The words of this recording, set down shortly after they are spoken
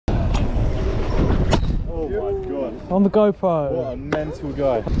On the GoPro. What a mental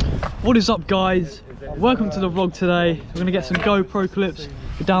guy. What is up, guys? Welcome to the vlog today. We're going to get some GoPro clips.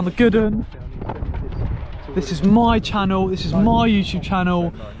 We're down the Gooden. This is my channel. This is my YouTube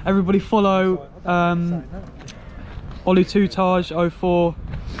channel. Everybody follow Ollie Toutage04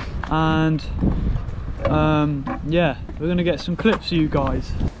 and yeah, we're going to get some clips for you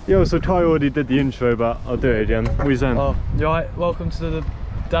guys. Yo, so Ty already did the intro, but I'll do it again. What are you saying? Oh, you alright? Welcome to the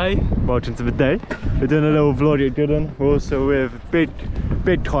day. Welcome to the day. We're doing a little vlog at Gooden. We're also with big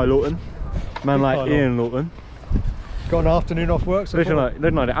Kai Lawton, man like Ian Lawton. Got an afternoon off work, so looking like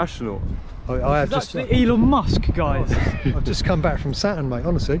an astronaut. I have just actually Elon Musk, guys. I've just come back from Saturn, mate.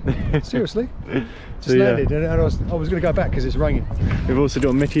 Honestly, seriously. Just So, landed, and I was going to go back because it's raining. We've also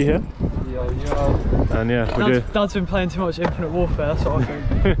got Micky here. Yo. And yeah, we do. Dad's been playing too much Infinite Warfare, that's what I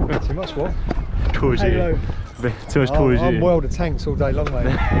think. Too much what? Call of Duty. Too much Call of Duty. I'm world of tanks all day long,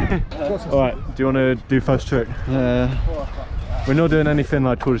 mate. Alright, do you want to do first trick? We're not doing anything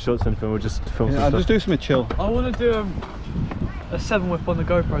like tour shots or anything, we'll just film some stuff. Just do something chill. I want to do a 7-whip on the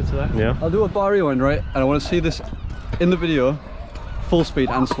GoPro today. Yeah? I'll do a bar rewind, right? And I want to see this in the video, full speed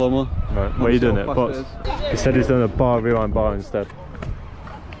and slow-mo. Right, where are you doing it? Box? He said he's doing a bar rewind bar instead.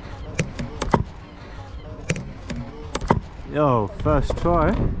 Yo, first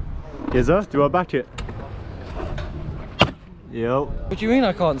try. Kaiza, do I back it? Yo. What do you mean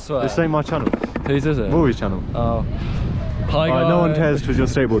I can't swear? This ain't my channel. Whose is it? RORI's channel. Oh. Hi guys. No one cares because you're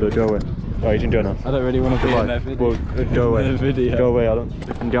skateboarder, go away. Oh, you can do it now. I don't really want to be in that video. Well, go away. Video. Go away, I don't.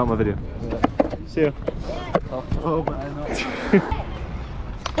 Get out my video. Yeah. See ya. Oh man.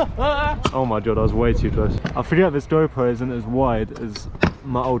 Oh my god, I was way too close. I forget this GoPro isn't as wide as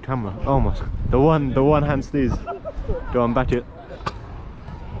my old camera. Oh my, the one hand sneeze. Go on, back it.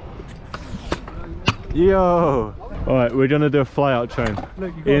 Yo! Alright, we're gonna do a fly out train.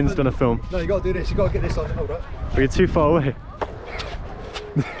 Look, Ian's gonna film. No, you got to do this. You got to get this on. Hold up. We're too far away.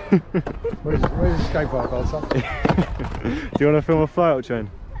 Where's the skatepark, Kaiza? Do you want to film a fly out train?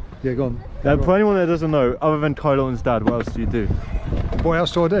 Yeah, go on. For anyone that doesn't know, other than Kai Lawton's dad, what else do you do? What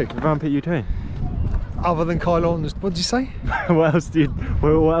else do I do? Ramp at UK. Other than Kai Lawton's, what did you say? What else do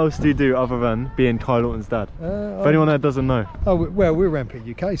you do other than being Kai Lawton's dad? For anyone that doesn't know. Oh well, we're Rampant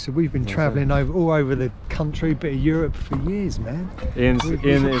UK, so we've been travelling all over the country, bit of Europe for years, man. Ian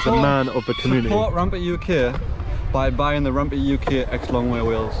is a man of the community. Support Rampant UK by buying the Rampant UK X Longway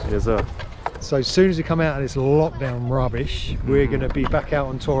wheels. Yes, sir. So as soon as we come out of this lockdown rubbish, we're going to be back out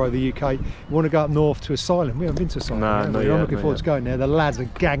on tour of the UK. We want to go up north to Asylum. We haven't been to Asylum. Nah, I'm looking forward to going there. The lads are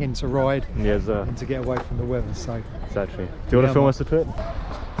gagging to ride yes, sir. and to get away from the weather. So Exactly. Do you want to film us a clip?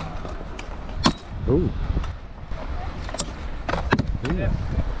 Ooh.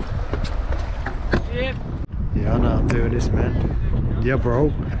 yeah, I know I'm doing this, man. Yeah,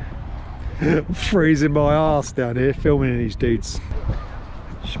 bro. I'm freezing my ass down here filming these dudes.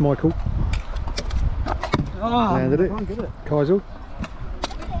 Schmeichel. Landed it. Kaiza.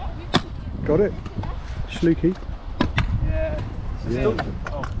 Got it. Schluki. Yeah.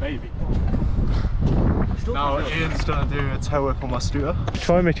 Oh, baby. Now Ian's gonna do a tail whip on my scooter.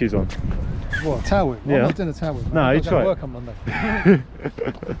 Try Micky's on. What, a tail whip? Yeah. I'm not doing a tail whip. No, you try it. Work on Monday.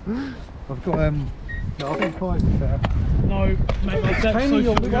 I've got no, I've been quite fair. No, mate, my depth so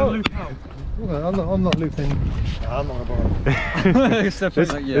you're going to loop out. I'm not looping. No, I'm not gonna borrow. This would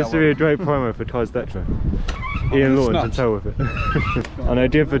be a great promo for Kai's Detro. Ian Lawton to tail with it. And I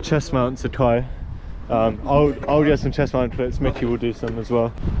did the chest mount to Kai. I'll get some chest mount clips. Micky will do some as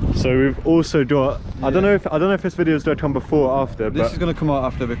well. So we've also got. I don't know if this video is going to come before or after. This is going to come out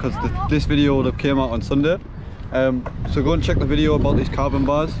after because this video would have came out on Sunday. So go and check the video about these carbon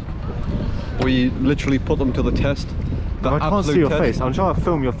bars. We literally put them to the test. I can't see your face. I'm trying to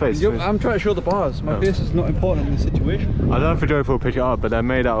film your face. I'm trying to show the bars. My face is not important in this situation. I don't know if Joe will pick it up, but they're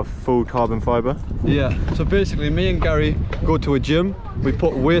made out of full carbon fibre. Yeah, so basically me and Gary go to a gym, we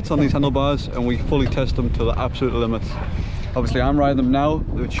put weights on these handlebars and we fully test them to the absolute limits. Obviously I'm riding them now,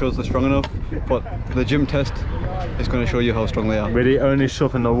 which shows they're strong enough, but the gym test is going to show you how strong they are. We're the only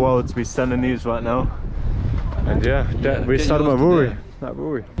shop in the world to be selling these right now. And yeah, we started with RORI. That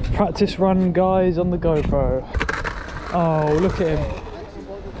RORI. Practice run, guys, on the GoPro. Oh, look at him.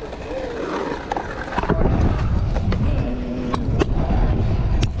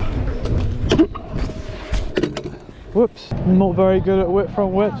 Whoops. I'm not very good at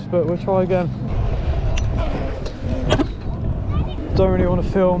front whips, but we'll try again. Don't really want to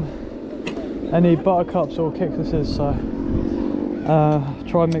film any buttercups or kickflips, so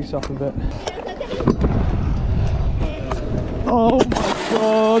try and mix it up a bit. Oh my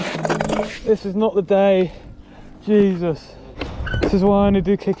god, this is not the day. Jesus, this is why I only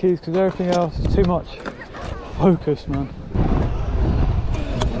do kickies, because everything else is too much focus, man.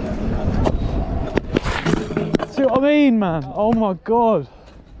 See what I mean, man? Oh my god.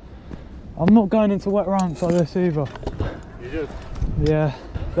 I'm not going into wet ramps like this either. You just... Yeah,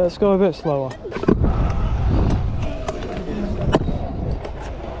 let's go a bit slower.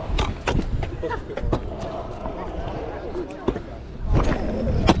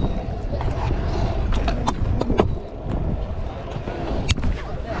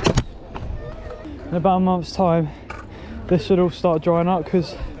 In about a month's time, this should all start drying up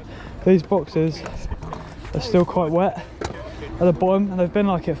because these boxes are still quite wet at the bottom and they've been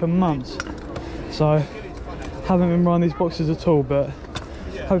like it for months. So haven't been running these boxes at all, but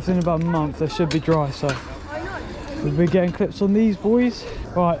hopefully in about a month they should be dry. So we'll be getting clips on these boys.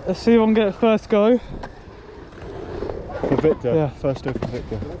 Right, let's see if I can get a first go. For Victor. Yeah. First go for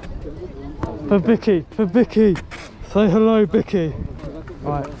Victor. For Vicky, for Vicky. Say hello, Vicky.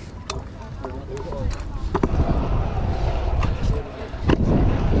 Right.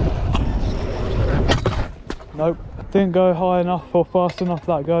 Nope, didn't go high enough or fast enough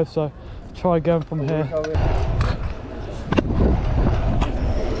that go, so try again from here.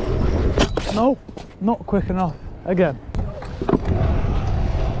 Nope, not quick enough. Again.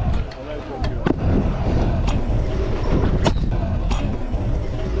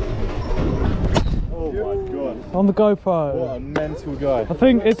 Oh my god. On the GoPro. What a mental guy. I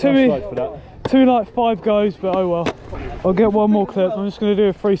think it took me like 5 goes, but oh well. I'll get one more clip. I'm just going to do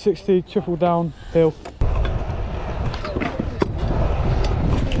a 360 triple downhill.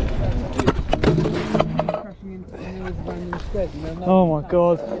 Oh my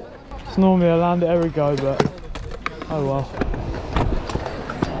god. It's normally I land it every go, but oh well.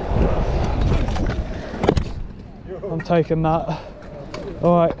 I'm taking that.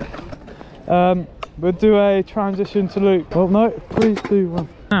 Alright. We'll do a transition to Luke. Oh no, 3, 2, 1.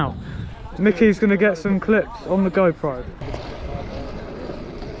 Now, Micky's going to get some clips on the GoPro.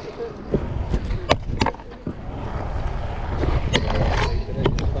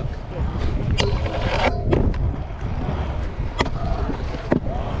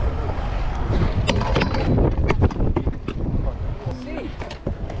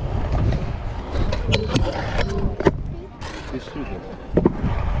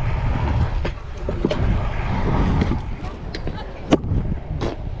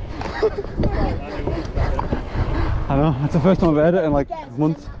 I know, that's the first time I've had it in like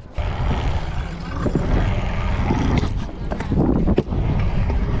months.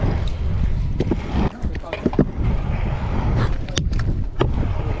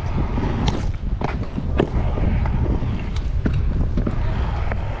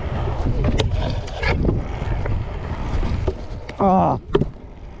 Ah.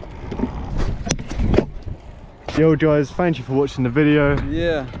 Yo guys, thank you for watching the video.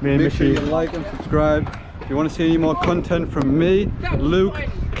 Yeah, Me and make sure Micky. you like and subscribe. If you want to see any more content from me, Luke,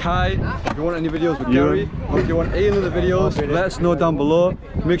 Kai, if you want any videos with Gary, or if you want any other videos, let us know down below.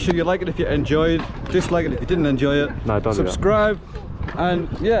 Make sure you like it if you enjoyed, dislike it if you didn't enjoy it. No, don't subscribe, and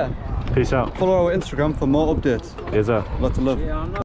yeah, Peace out. follow our Instagram for more updates. Yes sir. Lots of love.